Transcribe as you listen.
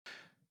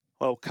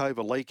Well,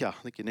 Kovalica,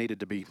 I think you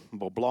needed to be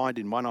blind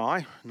in one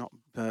eye, not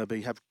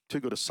have too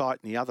good a sight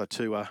in the other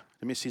to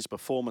miss his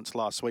performance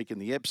last week in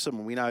the Epsom.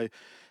 And we know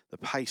the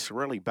pace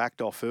really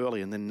backed off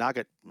early, and then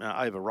Nugget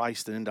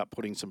over-raced and ended up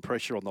putting some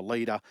pressure on the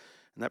leader,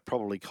 and that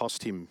probably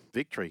cost him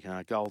victory,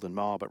 Golden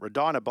Mile. But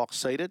Redina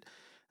box-seated,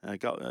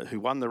 who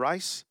won the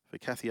race for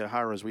Kathy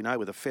O'Hara, as we know,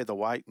 with a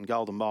featherweight, and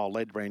Golden Mile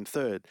led, ran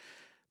third.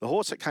 The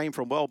horse that came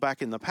from well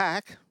back in the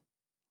pack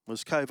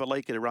was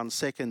Kovalica to run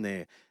second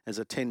there as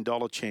a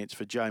 $10 chance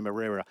for Joe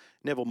Moreira.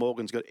 Neville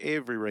Morgan's got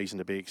every reason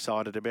to be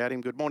excited about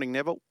him. Good morning,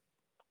 Neville.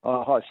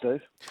 Hi,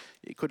 Steve.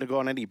 He couldn't have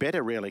gone any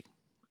better, really.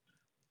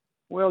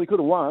 Well, he could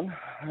have won,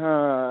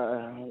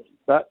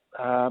 but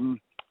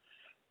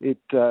it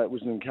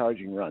was an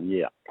encouraging run,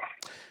 yeah.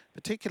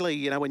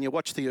 Particularly, when you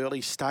watch the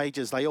early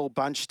stages, they all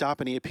bunched up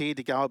and he appeared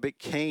to go a bit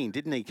keen,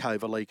 didn't he,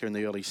 Kovalica, in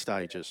the early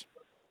stages?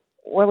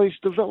 Well, he's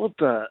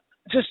developed,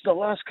 just the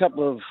last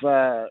couple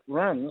of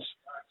runs,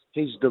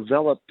 he's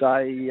developed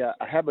a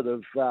habit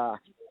of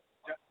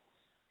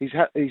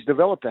he's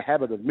developed a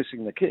habit of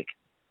missing the kick,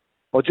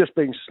 or just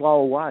being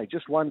slow away,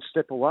 just one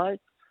step away.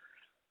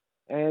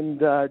 And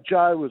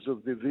Joe was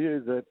of the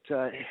view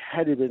that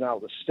had he been able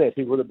to step,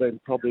 he would have been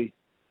probably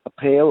a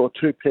pair or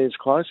two pairs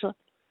closer,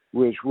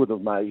 which would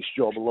have made his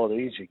job a lot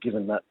easier,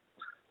 given that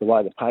the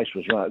way the pace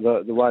was run,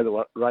 the way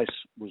the race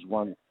was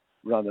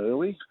run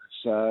early.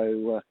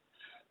 So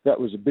that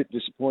was a bit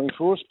disappointing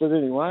for us. But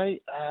anyway,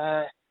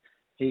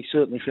 he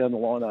certainly found the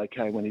line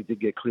okay when he did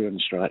get clear in the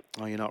straight.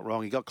 Oh, you're not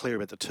wrong. He got clear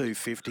about the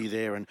 250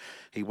 there, and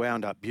he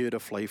wound up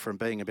beautifully from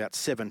being about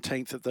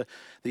 17th at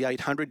the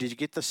 800. Did you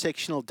get the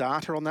sectional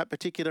data on that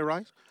particular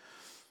race?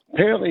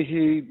 Apparently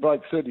he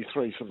broke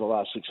 33 for the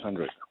last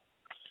 600.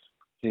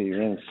 He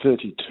ran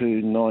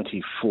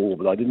 32.94,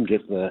 but I didn't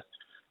get the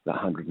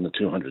 100 and the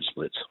 200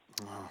 splits.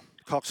 Oh.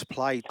 Cox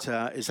Plate,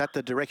 is that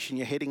the direction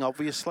you're heading,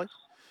 obviously?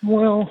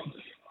 Well,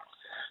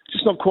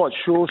 just not quite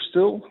sure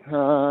still.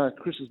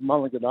 Chris is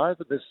mulling it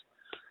over.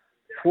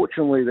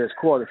 Fortunately, there's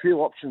quite a few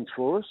options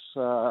for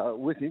us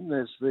with him.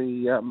 There's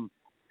the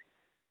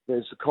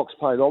Cox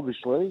Plate,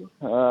 obviously.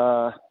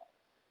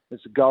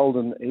 There's the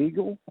Golden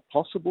Eagle,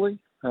 possibly.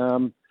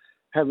 Haven't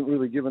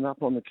really given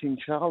up on the King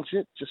Charles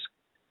yet. Just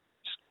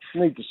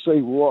need to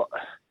see what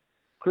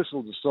Chris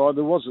will decide.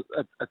 There was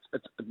at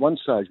one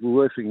stage we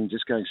were thinking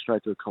just going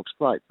straight to the Cox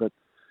Plate, but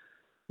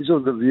he's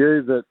of the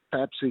view that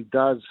perhaps he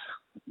does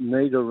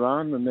need a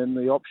run, and then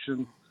the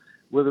option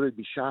whether he'd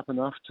be sharp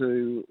enough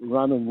to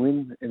run and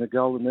win in a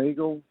Golden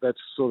Eagle, that's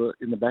sort of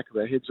in the back of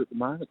our heads at the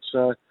moment.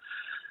 So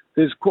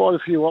there's quite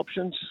a few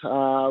options.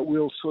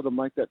 We'll sort of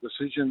make that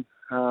decision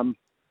come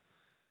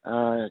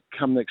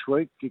next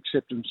week.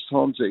 Acceptance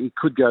times, he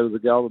could go to the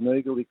Golden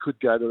Eagle, he could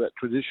go to that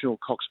traditional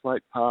Cox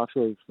Plate part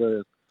of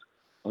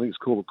I think it's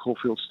called the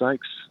Caulfield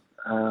Stakes.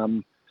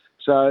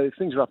 So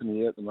things are up in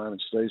the air at the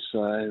moment, Steve,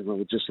 so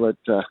we'll just let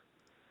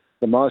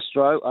the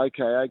maestro,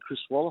 a.k.a. Chris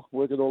Waller,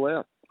 work it all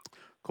out.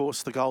 Of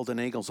course, the Golden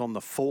Eagle's on the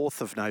 4th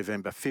of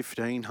November,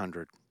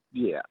 1500.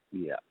 Yeah.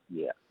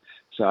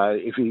 So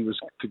if he was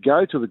to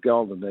go to the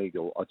Golden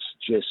Eagle, I'd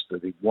suggest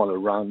that he'd want to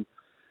run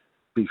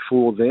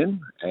before then,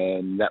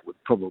 and that would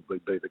probably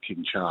be the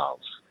King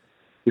Charles.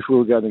 If we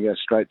were going to go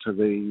straight to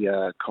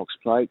the Cox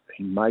Plate,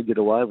 he may get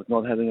away with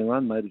not having a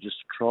run, maybe just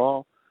a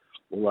trial.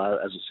 Although,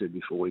 as I said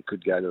before, we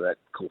could go to that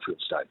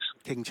Caulfield Stakes.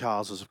 King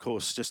Charles is, of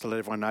course, just to let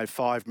everyone know,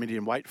 5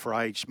 million weight for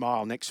age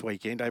mile next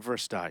weekend,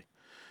 Everest Day.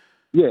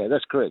 Yeah,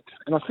 that's correct.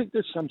 And I think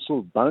there's some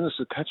sort of bonus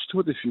attached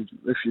to it if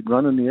you'd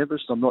run in the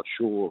Everest. I'm not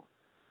sure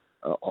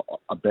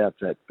about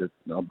that, but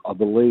I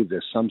believe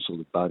there's some sort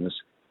of bonus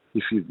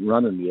if you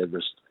run in the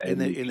Everest. In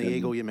the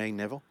Eagle, you mean,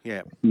 Neville?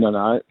 Yeah.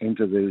 No,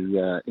 into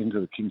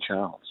the King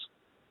Charles.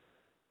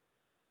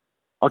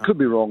 I could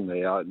be wrong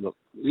there. Look,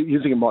 you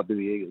think it might be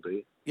the Eagle, do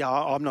you? Yeah,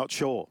 I'm not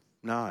sure.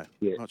 No,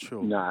 yeah. Not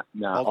sure. No.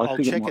 I'll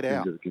think check it might it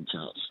out. be into the King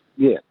Charles.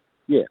 Yeah.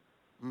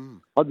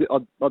 Mm.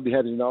 I'd be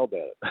happy to know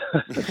about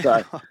it.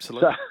 So,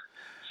 absolutely.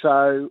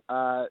 So,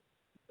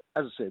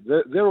 as I said,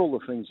 they're all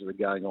the things that are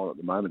going on at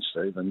the moment,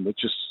 Steve, and we've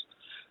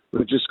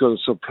just got to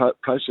sort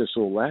of process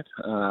all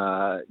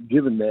that.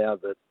 Given now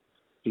that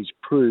he's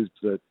proved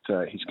that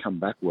he's come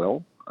back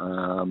well,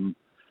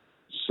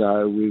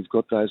 so we've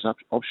got those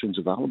options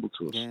available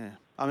to us. Yeah,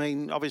 I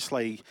mean,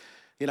 obviously,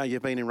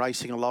 you've been in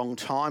racing a long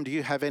time. Do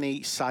you have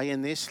any say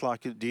in this?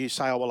 Like, do you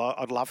say, oh, well,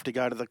 I'd love to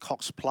go to the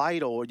Cox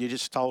Plate, or you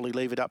just totally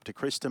leave it up to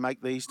Chris to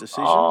make these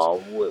decisions?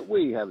 Oh,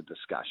 we have a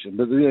discussion,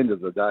 but at the end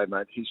of the day,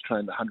 mate, he's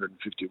trained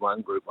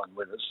 151 Group 1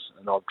 winners,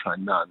 and I've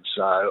trained none,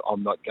 so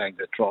I'm not going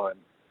to try and...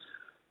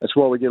 That's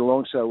why we get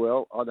along so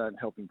well. I don't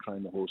help him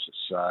train the horses,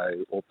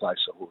 or place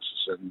the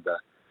horses, and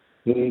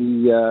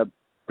he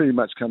pretty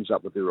much comes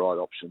up with the right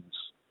options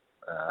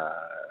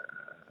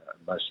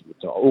most of the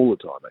time, all the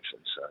time,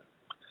 actually,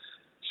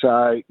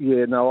 So,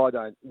 yeah, no, I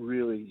don't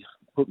really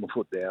put my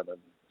foot down and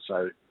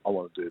say I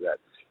want to do that.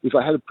 If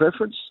I had a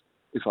preference,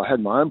 if I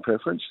had my own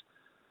preference,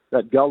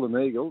 that Golden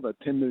Eagle, that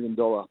 $10 million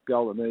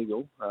Golden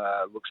Eagle,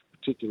 looks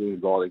particularly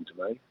inviting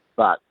to me.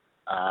 But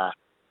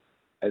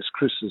as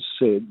Chris has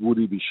said, would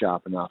he be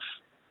sharp enough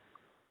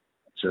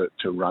to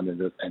run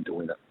it and to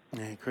win it.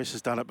 Yeah, Chris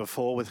has done it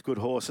before with good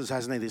horses,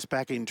 hasn't he? This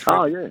back-in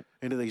trip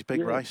into these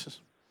big races.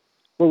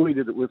 Well, we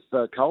did it with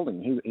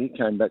Colding. He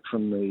came back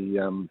from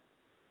the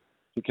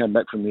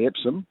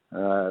Epsom,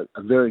 a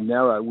very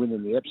narrow win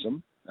in the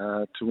Epsom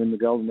to win the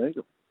Golden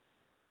Eagle.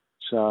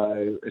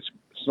 So it's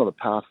not a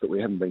path that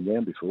we haven't been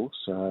down before.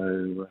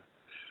 So,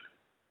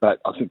 but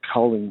I think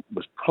Colding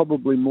was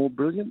probably more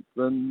brilliant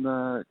than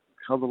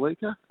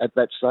Kovalica at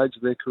that stage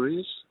of their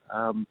careers.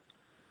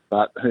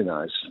 But who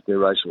knows? They're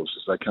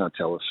racehorses. They can't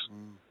tell us.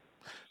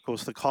 Of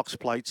course, the Cox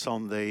Plate's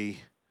on the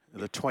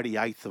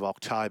 28th of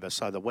October,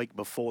 so the week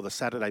before, the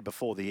Saturday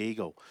before the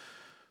Eagle.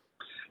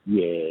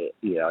 Yeah.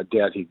 I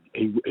doubt he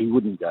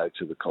wouldn't go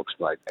to the Cox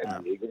Plate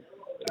and the Eagle.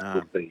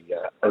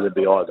 It'd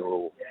be either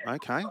or.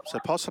 Okay, so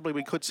possibly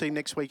we could see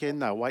next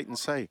weekend though. Wait and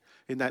see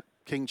in that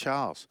King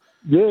Charles.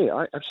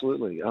 Yeah,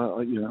 absolutely.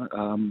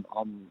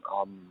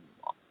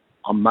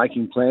 I'm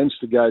making plans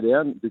to go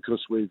down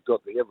because we've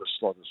got the Everest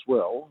slot as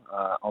well.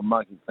 I'm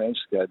making plans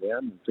to go down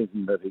and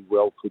thinking that he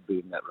well could be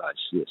in that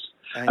race, yes.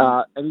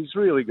 And he's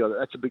really got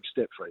that's a big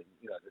step for him,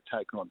 to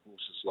take on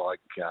horses like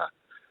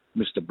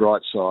Mr.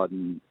 Brightside,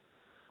 and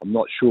I'm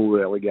not sure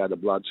where Alligator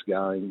Blood's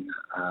going,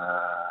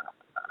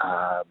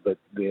 but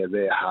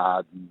they're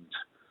hard and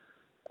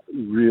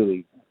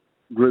really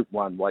Group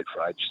 1 weight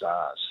for age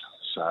stars.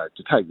 So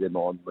to take them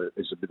on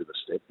is a bit of a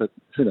step, but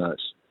who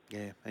knows?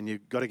 Yeah, and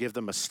you've got to give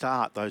them a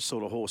start, those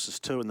sort of horses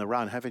too, in the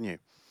run, haven't you?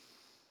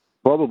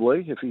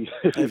 Probably, if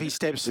he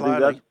steps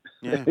slowly.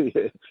 If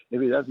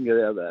he doesn't get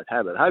out of that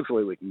habit.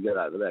 Hopefully we can get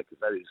over that,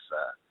 because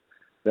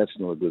that's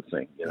not a good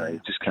thing.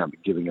 You just can't be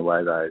giving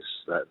away that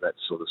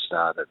sort of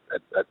start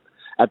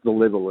at the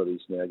level that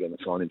he's now going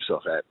to find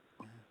himself at.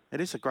 It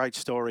is a great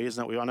story,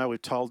 isn't it? I know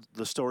we've told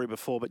the story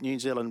before, but New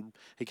Zealand,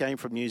 he came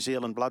from New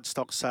Zealand,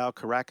 bloodstock sale,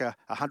 Karaka,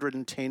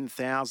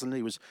 110,000.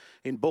 He was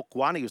in book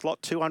 1. He was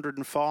lot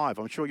 205.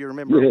 I'm sure you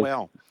remember it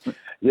well.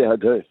 Yeah, I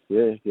do.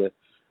 Yeah.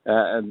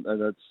 And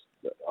it's,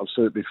 I've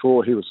said it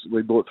before.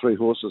 We bought 3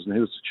 horses, and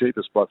he was the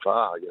cheapest by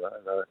far.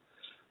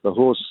 The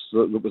horse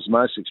that was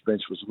most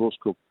expensive was a horse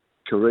called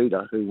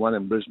Karita, who won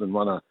in Brisbane,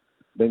 won a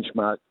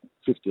benchmark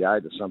 58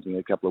 or something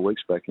a couple of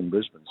weeks back in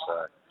Brisbane.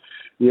 So,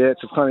 yeah,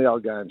 it's a funny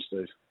old game,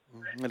 Steve.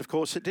 And of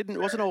course, it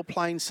wasn't all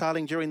plain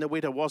sailing during the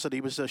winter, was it?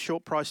 He was a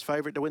short price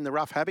favourite to win the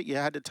Rough Habit. You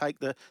had to take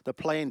the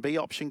Plan B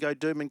option, go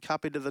Doomben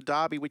Cup into the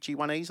Derby, which he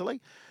won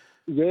easily.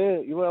 Yeah,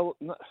 well,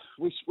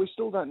 we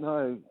still don't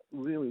know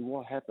really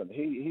what happened.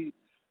 He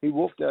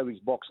walked over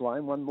his box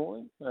lane one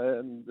morning,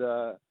 and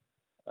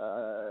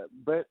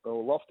Brett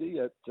or Lofty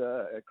at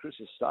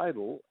Chris's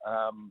stable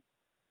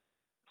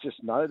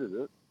just noted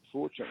it,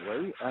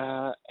 fortunately,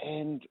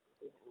 and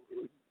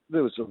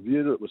there was a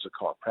view that it was a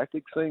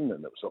chiropractic thing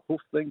and it was a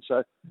hoof thing.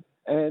 So,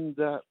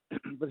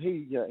 but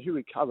he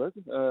recovered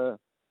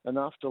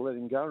enough to let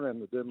him go around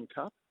the Doomben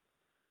Cup,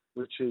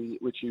 which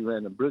he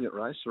ran a brilliant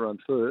race, around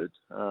third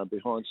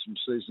behind some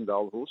seasoned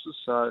old horses.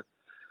 So,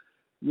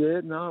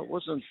 yeah, no, it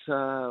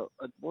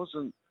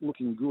wasn't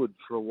looking good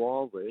for a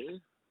while there.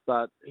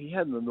 But he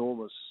had an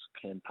enormous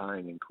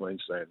campaign in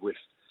Queensland with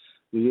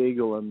the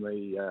Eagle and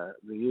the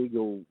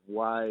Eagle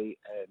Way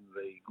and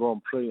the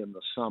Grand Prix in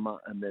the summer,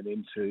 and then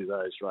into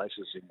those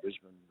races in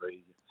Brisbane,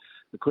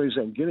 the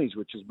Queensland Guineas,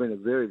 which has been a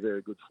very,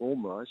 very good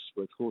form race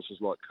with horses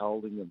like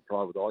Colding and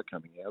Private Eye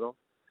coming out of.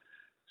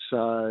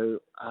 So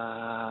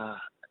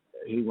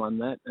he won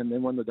that and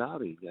then won the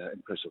Derby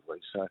impressively.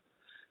 So,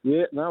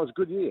 yeah, no, it was a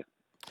good year.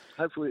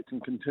 Hopefully it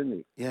can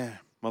continue. Yeah.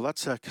 Well,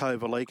 that's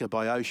Kovalica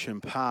by Ocean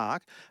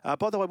Park.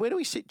 By the way, where do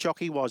we sit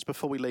jockey-wise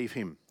before we leave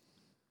him?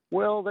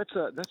 Well, that's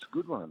a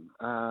good one.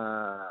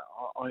 I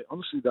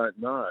honestly don't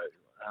know.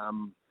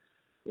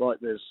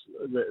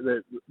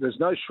 There's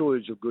no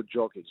shortage of good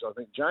jockeys. I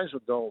think James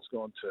McDonald's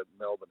gone to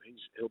Melbourne.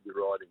 He'll be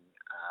riding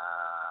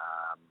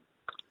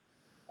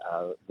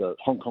the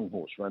Hong Kong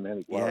horse,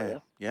 Romantic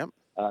Warrior. Yeah.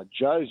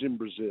 Joe's in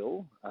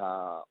Brazil.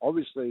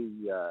 Obviously,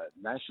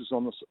 Nash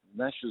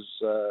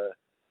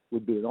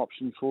would be an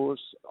option for us.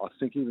 I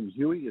think even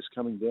Huey is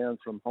coming down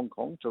from Hong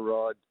Kong to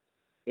ride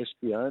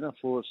Espiona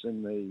for us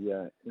in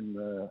the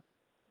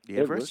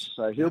Everest.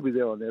 So he'll be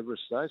there on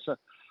Everest Day. So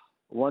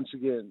once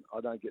again,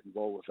 I don't get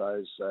involved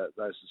with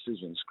those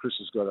decisions. Chris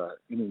has got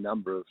any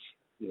number of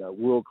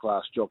world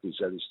class jockeys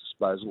at his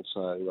disposal.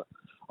 So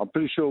I'm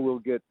pretty sure we'll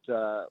get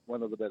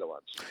one of the better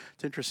ones.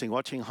 It's interesting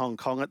watching Hong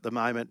Kong at the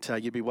moment.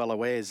 You'd be well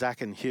aware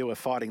Zach and Hugh are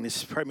fighting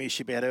this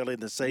premiership out early in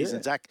the season.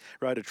 Yeah. Zach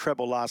rode a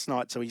treble last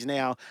night, so he's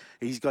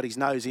got his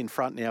nose in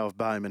front now of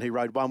Bowman. He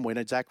rode 1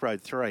 winner. Zach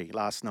rode 3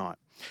 last night.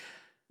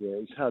 Yeah,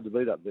 he's hard to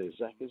beat up there,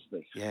 Zach,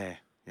 isn't he? Yeah.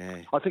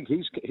 I think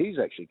he's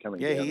actually coming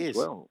down he is. As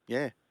well.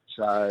 Yeah.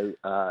 So,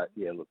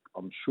 look,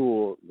 I'm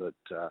sure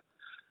that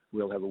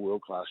we'll have a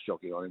world-class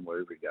jockey on him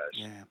wherever he goes.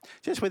 Yeah.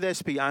 Just with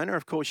Espiona,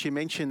 of course, you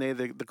mentioned there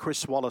the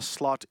Chris Wallace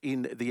slot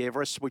in the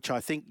Everest, which I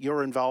think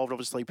you're involved,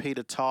 obviously,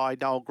 Peter Tye,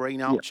 Noel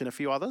Greenhalgh and a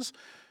few others.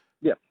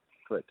 Yeah,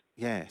 correct.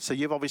 Yeah, so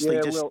you've obviously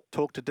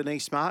talked to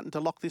Denise Martin to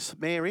lock this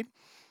mare in?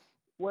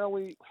 Well,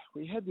 we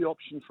had the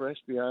option for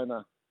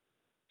Espiona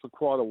for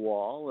quite a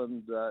while,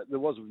 and there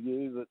was a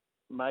view that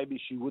maybe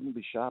she wouldn't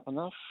be sharp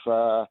enough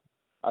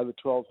over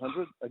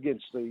 1200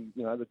 against the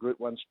Group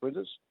 1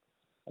 sprinters.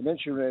 And then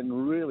she ran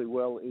really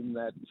well in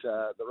that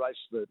the race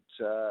that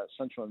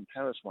Sunshine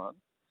Paris won.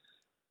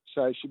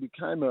 So she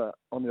became an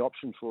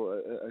option for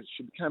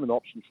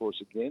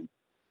us again.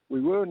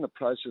 We were in the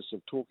process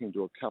of talking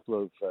to a couple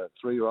of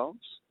 3-year-olds,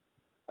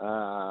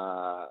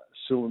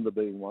 Cylinder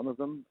being one of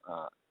them,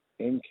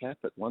 NCAP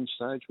at one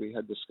stage we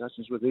had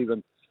discussions with,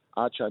 even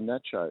Archo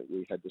Nacho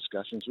we had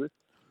discussions with.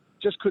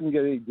 Just couldn't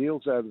get any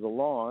deals over the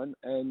line,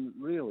 and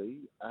really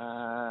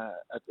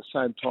at the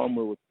same time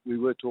we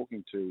were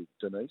talking to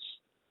Denise,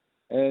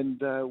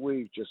 and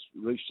we just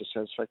reached a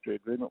satisfactory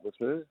agreement with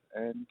her,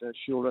 and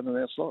she'll run in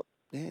our slot.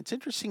 Yeah, it's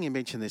interesting you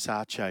mentioned this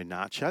Archo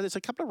Nacho. There's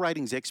a couple of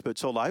ratings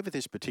experts all over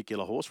this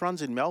particular horse.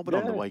 Runs in Melbourne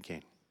on the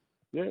weekend.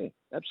 Yeah,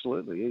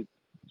 absolutely.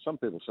 Some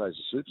people say he's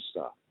a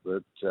superstar,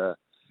 but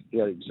he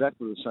had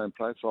exactly the same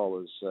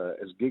profile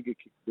as Giga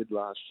Kick did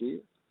last year.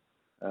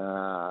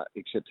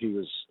 Except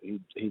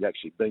he'd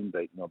actually been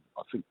beaten.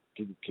 I think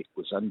Giga Kick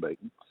was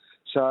unbeaten.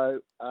 So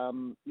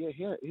and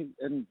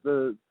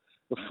the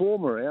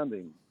form around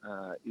him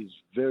is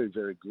very,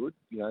 very good.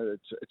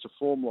 It's a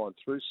form line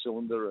through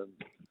Cylinder and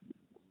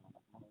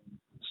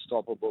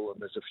Stoppable, and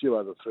there's a few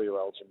other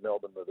 3-year-olds in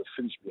Melbourne that have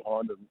finished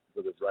behind him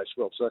that have raced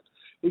well. So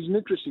he's an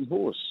interesting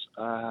horse.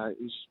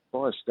 He's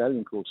by a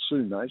stallion called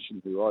Sioux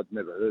Nation, who I'd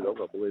never heard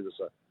of. I believe it's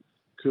a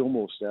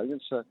Coolmore stallion.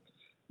 So.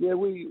 Yeah,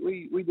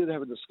 we did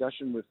have a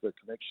discussion with the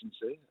connections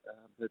there,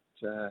 but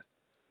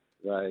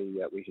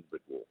we hit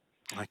brick wall.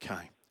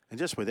 Okay. And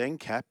just with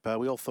NCAP,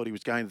 we all thought he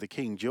was going to the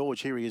King George.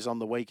 Here he is on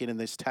the weekend in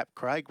this Tap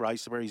Craig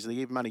race where he's the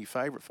even money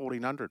favourite,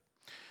 1400.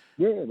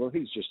 Yeah, well,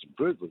 he's just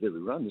improved with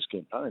every run this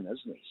campaign,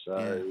 hasn't he?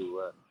 So,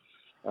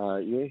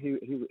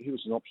 he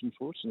was an option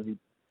for us. And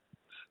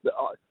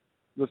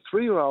the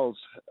 3-year-olds,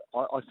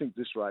 I think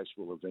this race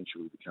will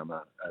eventually become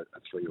a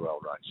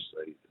 3-year-old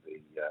race.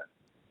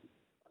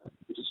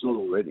 It's not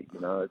already,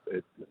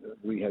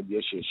 we had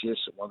Yes,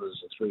 one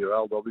as a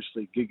 3-year-old,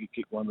 obviously. Giga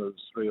Kick, one as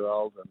a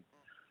 3-year-old, and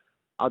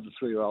other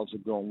 3-year-olds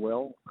have gone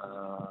well.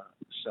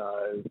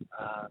 So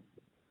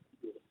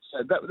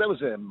that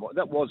was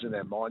in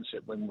our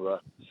mindset when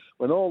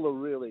all the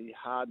really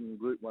hardened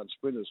Group 1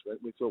 sprinters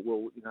went. We thought,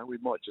 well, we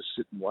might just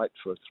sit and wait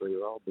for a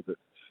 3-year-old, but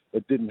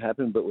it didn't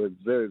happen. But we're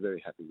very,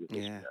 very happy with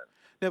this.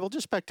 Now, well,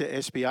 just back to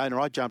SBA, and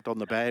I jumped on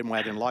the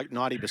bandwagon like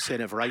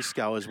 90% of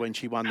racegoers when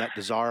she won that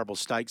desirable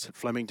stakes at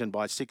Flemington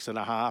by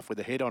 6.5 with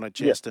a head on her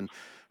chest and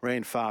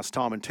ran fast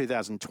time in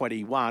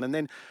 2021. And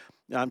then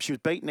she was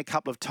beaten a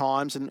couple of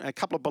times and a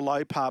couple of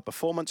below par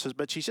performances,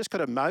 but she's just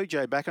got a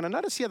mojo back. And I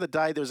noticed the other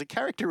day there was a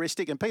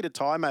characteristic, and Peter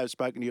Tymo has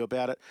spoken to you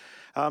about it,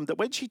 that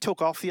when she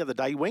took off the other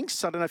day,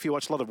 Winks, I don't know if you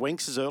watched a lot of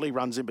Winks' early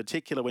runs in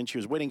particular when she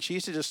was winning, she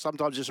used to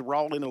sometimes just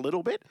roll in a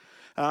little bit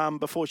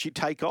before she'd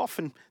take off.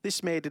 And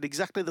this mare did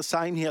exactly the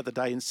same the other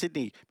day in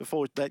Sydney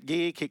before that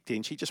gear kicked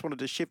in. She just wanted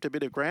to shift a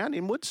bit of ground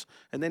inwards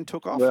and then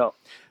took off.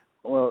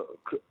 Well,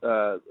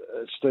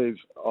 Steve,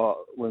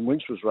 when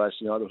Winch was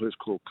racing, I had a horse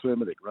called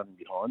Kermit running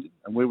behind him,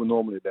 and we were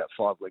normally about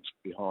 5 lengths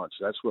behind.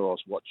 So that's where I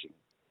was watching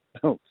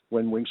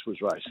when Winks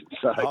was racing.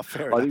 So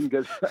I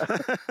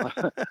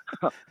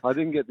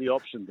didn't get the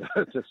option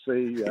to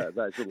see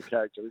those little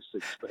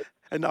characteristics.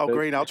 And Noel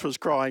Greenhalgh was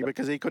crying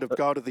because he could have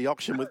gone to the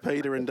auction with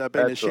Peter and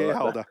been a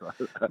shareholder.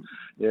 Right.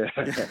 Yeah.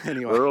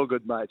 Anyway, we're all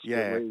good mates.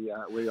 Yeah.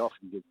 But we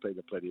often give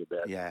Peter plenty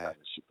about the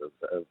ownership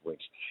of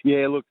Winks.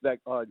 Yeah. Look, I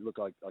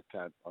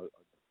can't.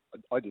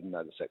 I didn't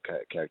notice that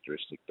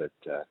characteristic, but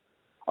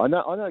I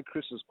know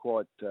Chris is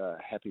quite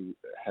happy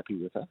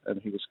with her,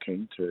 and he was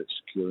keen to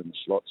secure in the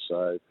slot.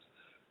 So,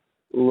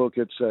 look,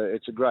 it's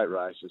a great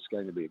race. It's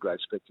going to be a great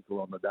spectacle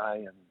on the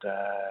day, and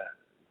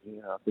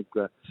I think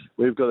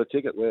we've got a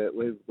ticket.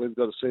 We've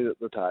got a seat at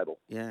the table.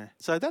 Yeah.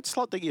 So that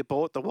slot that you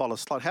bought, the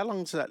Wallace slot, how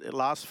long does that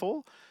last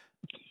for?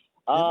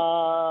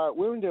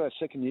 We're into our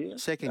second year.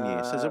 Second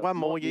year. So is it one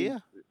more year?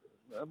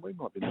 We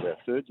might be into our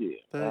third year.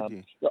 Third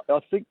year. I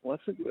think.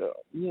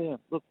 Yeah.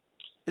 Look.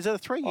 Is it a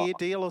 3-year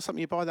deal or something?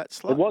 You buy that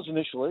slot? It was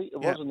initially.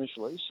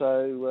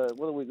 So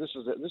what are we? This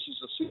is the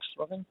 6th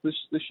running this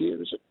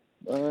year, is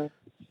it?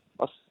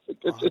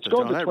 It's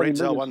gone to 20 million.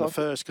 Renzel won the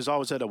first because I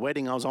was at a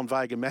wedding. I was on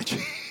Vega Magic.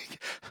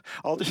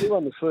 She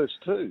won the first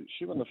two.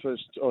 He won the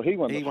first two.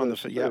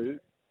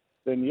 Yep.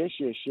 Then Yes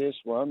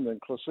won. Then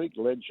Classic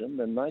Legend.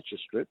 Then Nature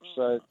Strip.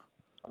 So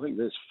I think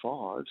there's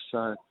 5.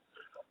 So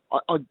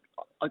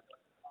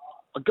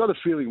I've got a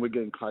feeling we're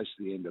getting close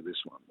to the end of this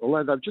one.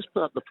 Although they've just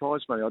put up the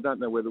prize money, I don't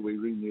know whether we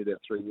renewed our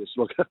 3 years.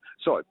 Look,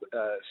 sorry,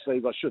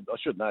 Steve, I should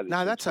know this.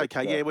 No, that's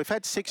okay. Yeah, we've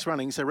had 6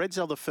 runnings. So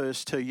Redzel the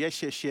first 2,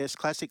 Yes,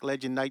 Classic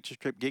Legend, Nature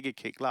Strip, Giga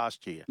Kick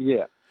last year.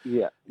 Yeah.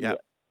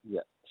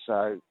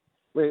 So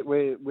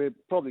we're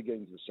probably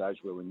getting to the stage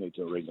where we need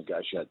to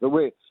renegotiate, but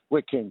we're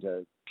keen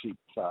to keep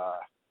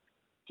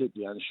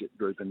the ownership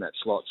group in that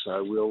slot.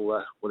 So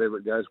we'll, whatever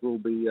it goes, we'll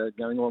be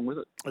going along with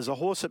it. There's a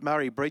horse at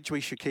Murray Bridge we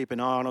should keep an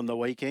eye on the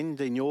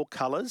weekend in your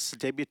colours,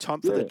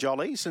 debutante for the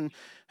Jollies, and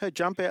her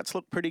jump outs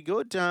look pretty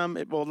good.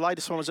 The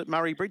latest one was at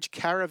Murray Bridge.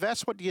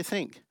 Caravas, what do you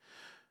think?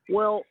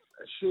 Well,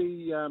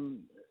 she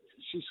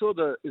she sort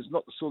of is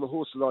not the sort of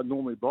horse that I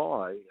normally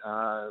buy.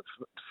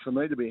 For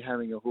me to be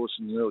having a horse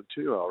in the early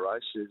 2-year-old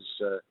race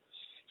is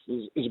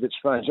a bit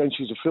strange, and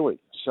she's a filly.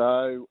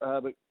 So,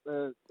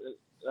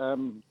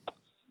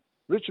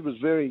 Richard was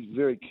very,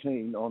 very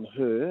keen on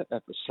her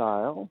at the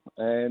sale,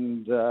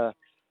 and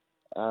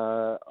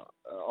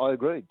I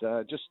agreed.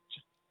 Just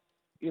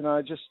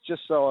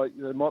so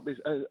there might be.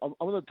 I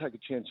wanted to take a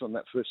chance on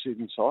that first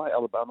evening side,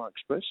 Alabama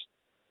Express.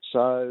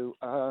 So,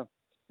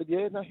 but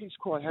yeah, no, he's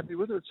quite happy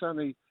with it. It's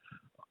only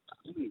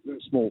a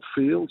very small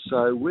field,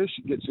 so where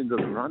she gets into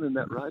the run in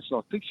that race,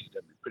 I think she's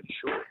going to be pretty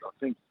short. I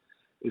think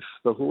if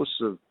the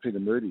horse of Peter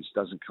Moody's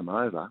doesn't come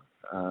over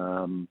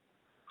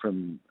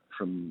from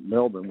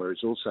Melbourne, where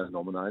he's also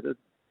nominated,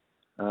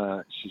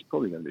 she's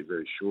probably going to be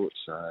very short.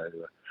 So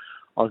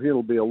I think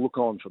it'll be a look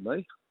on for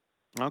me.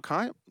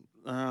 Okay.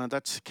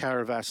 That's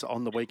Caravas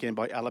on the weekend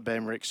by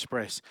Alabama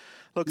Express.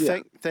 Look, Yeah.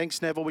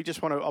 thanks, Neville. We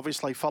just want to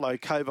obviously follow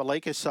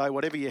Kovalica, so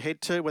whatever you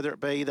head to, whether it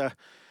be the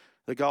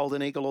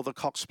Golden Eagle or the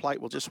Cox Plate,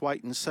 we'll just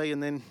wait and see.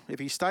 And then if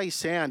he stays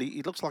sound,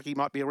 he looks like he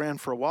might be around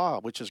for a while,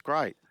 which is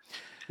great.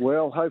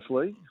 Well,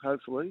 hopefully,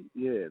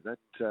 yeah. That's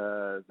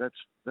the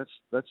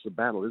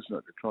battle, isn't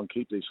it? To try and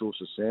keep these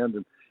horses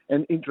sound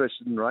and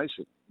interested in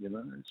racing. You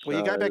know. Will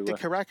you go back to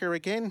Karaka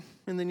again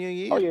in the new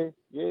year? Oh yeah.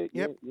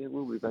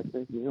 We'll be back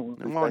there. Yeah,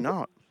 and why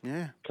not?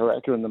 Yeah.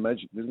 Karaka and the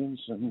Magic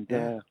Millions, and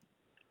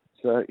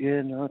so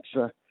yeah, no,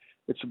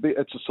 it's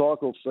a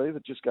cycle, Steve.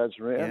 It just goes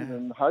around,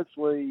 and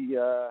hopefully,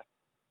 out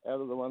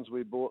of the ones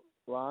we bought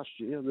last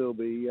year, there'll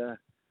be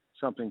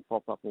something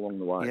pop up along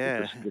the way.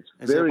 Yeah, it's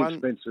very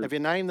expensive. Have you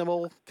named them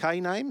all K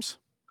names?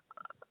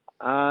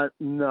 No,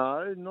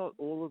 not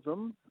all of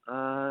them.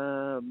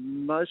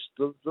 Most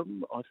of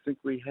them, I think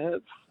we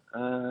have.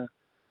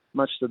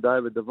 Much to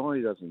David Devine,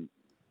 he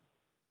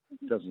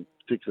doesn't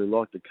particularly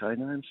like the K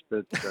names,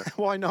 but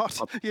why not?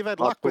 You've had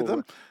luck with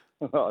them.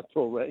 I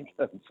pull rank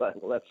and say,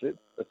 well, that's it.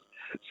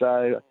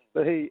 So,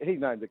 but he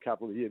named a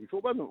couple the year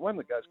before. One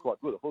that goes quite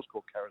good, a horse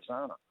called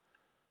Carazana.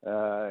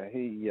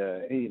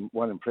 He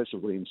won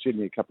impressively in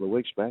Sydney a couple of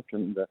weeks back,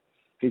 and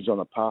he's on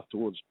a path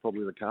towards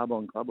probably the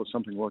Carbon Club or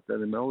something like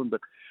that in Melbourne.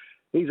 But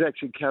he's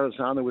actually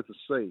Carazana with a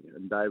C,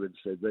 and David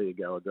said, there you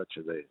go, I got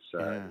you there. So,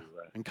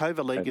 and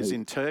Kovalica is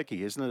in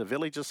Turkey, isn't it? A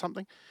village or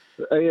something?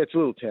 Yeah, it's a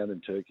little town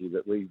in Turkey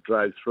that we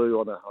drove through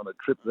on a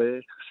trip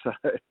there. So,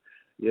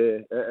 yeah,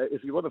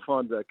 if you want to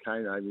find a K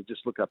name, you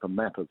just look up a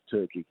map of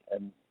Turkey,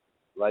 and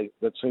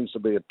that seems to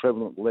be a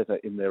prevalent letter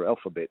in their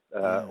alphabet.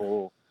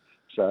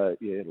 So,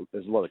 yeah,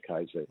 there's a lot of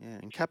Ks there. Yeah,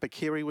 and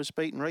Kapakiri was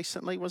beaten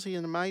recently, was he,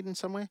 in a maiden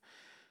somewhere?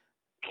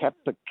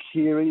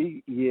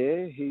 Kapakiri,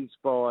 yeah, he's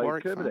by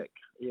Kermadec.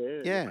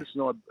 Yeah.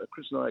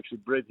 Chris and I actually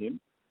bred him.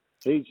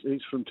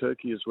 He's from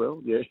Turkey as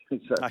well, yeah.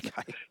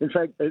 Okay. In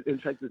fact,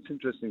 it's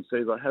interesting,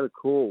 Steve. I had a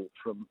call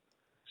from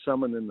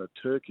someone in the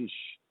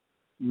Turkish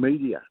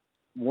media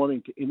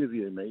wanting to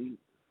interview me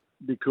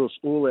because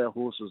all our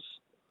horses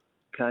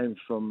came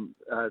from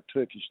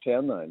Turkish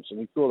town names, and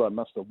he thought I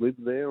must have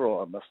lived there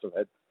or I must have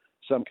had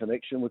some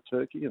connection with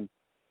Turkey. And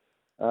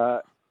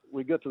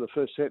we got to the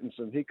first sentence,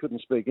 and he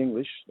couldn't speak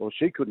English, or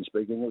she couldn't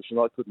speak English, and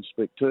I couldn't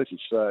speak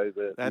Turkish. So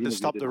they had to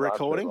stop the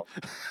recording.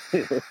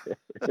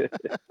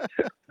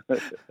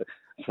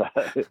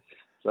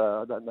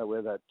 So I don't know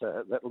where that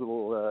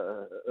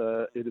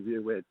little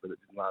interview went, but it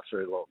didn't last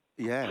very long.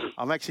 Yeah,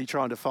 I'm actually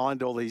trying to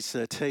find all these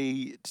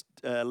tea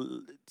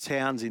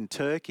towns in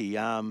Turkey.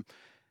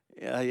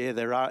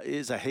 There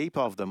is a heap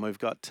of them. We've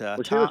got. She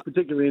was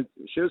particularly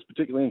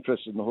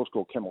interested in a horse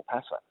called Camel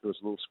Passer. There was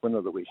a little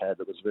sprinter that we had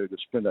that was a very good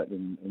sprinter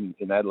in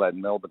Adelaide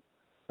and Melbourne,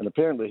 and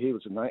apparently he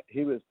was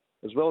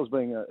as well as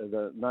being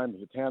the name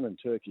of a town in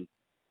Turkey.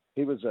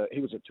 He was a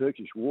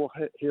Turkish war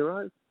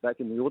hero back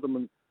in the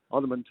Ottoman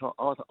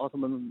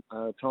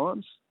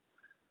times,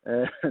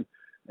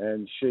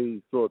 and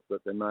she thought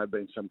that there may have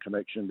been some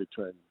connection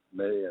between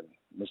me and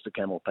Mr.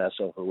 Camel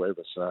Passer or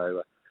whoever. So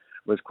it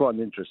was quite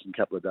an interesting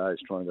couple of days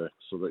trying to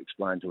sort of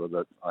explain to her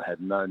that I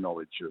had no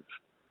knowledge of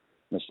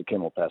Mr.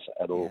 Camel Passer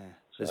at all.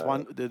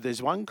 Yeah.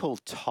 There's one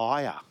called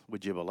Tyre.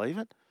 Would you believe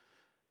it?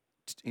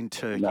 In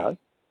Turkey. No.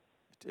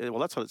 Well,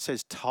 that's what it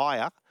says,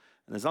 Tyre.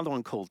 And there's another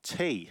one called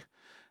T.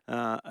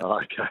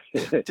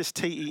 Okay. Just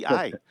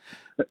TEA.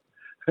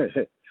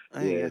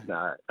 Yeah,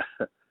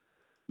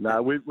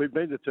 no. We've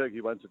been to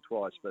Turkey once or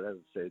twice, but as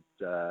I said,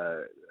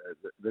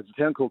 there's a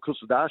town called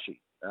Kuşadaşı,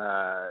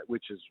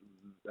 which is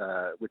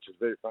a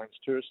very famous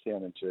tourist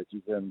town in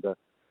Turkey, and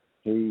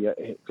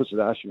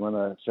Kuşadaşı won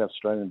a South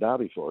Australian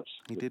Derby for us.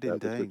 He did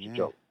indeed.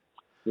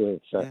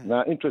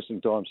 No, interesting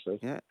times, Steve.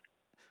 Yeah.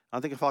 I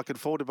think if I could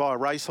afford to buy a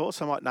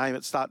racehorse, I might name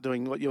it, start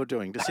doing what you're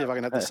doing to see if I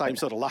can have the same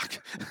sort of luck.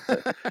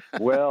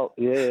 Well,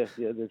 yeah.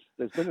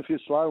 There's been a few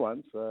slow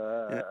ones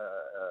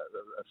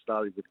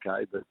starting with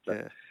K, but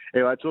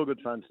anyway, it's all good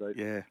fun, Steve.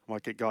 Yeah,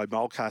 might get Guy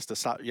Mulcast to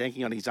start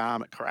yanking on his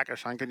arm at Karaka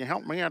saying, can you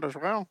help me out as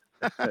well?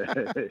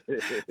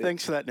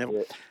 Thanks for that,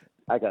 Neville.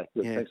 Yeah. Okay,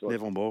 good. Yeah, Thanks a lot.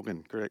 Neville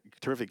Morgan. Great,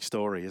 terrific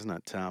story, isn't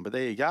it? But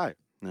there you go.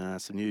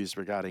 Some news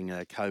regarding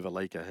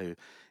Kovalica, who,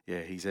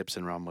 his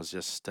Epsom run was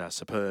just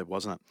superb,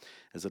 wasn't it?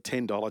 There's a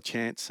 $10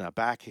 chance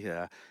back.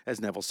 As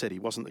Neville said, he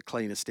wasn't the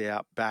cleanest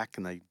out back,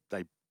 and a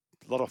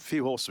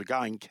few horses were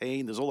going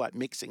keen. There's all that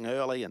mixing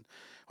early, and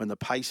when the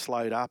pace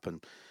slowed up,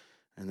 and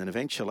then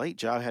eventually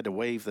Joe had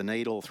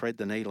to thread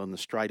the needle in the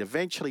straight.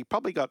 Eventually,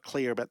 probably got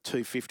clear about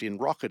 250 and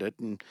rocketed.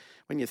 And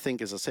when you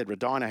think, as I said,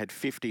 Redina had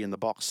 50 in the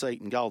box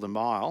seat and Golden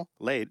Mile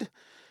led.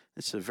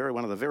 It's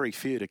one of the very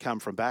few to come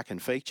from back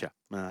and feature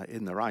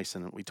in the race.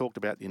 And we talked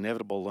about the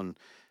inevitable, and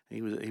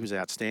he was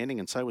outstanding,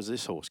 and so was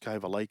this horse,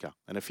 Kovalica,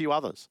 and a few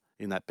others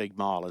in that big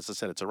mile. As I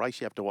said, it's a race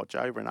you have to watch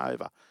over and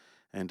over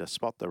and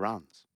spot the runs.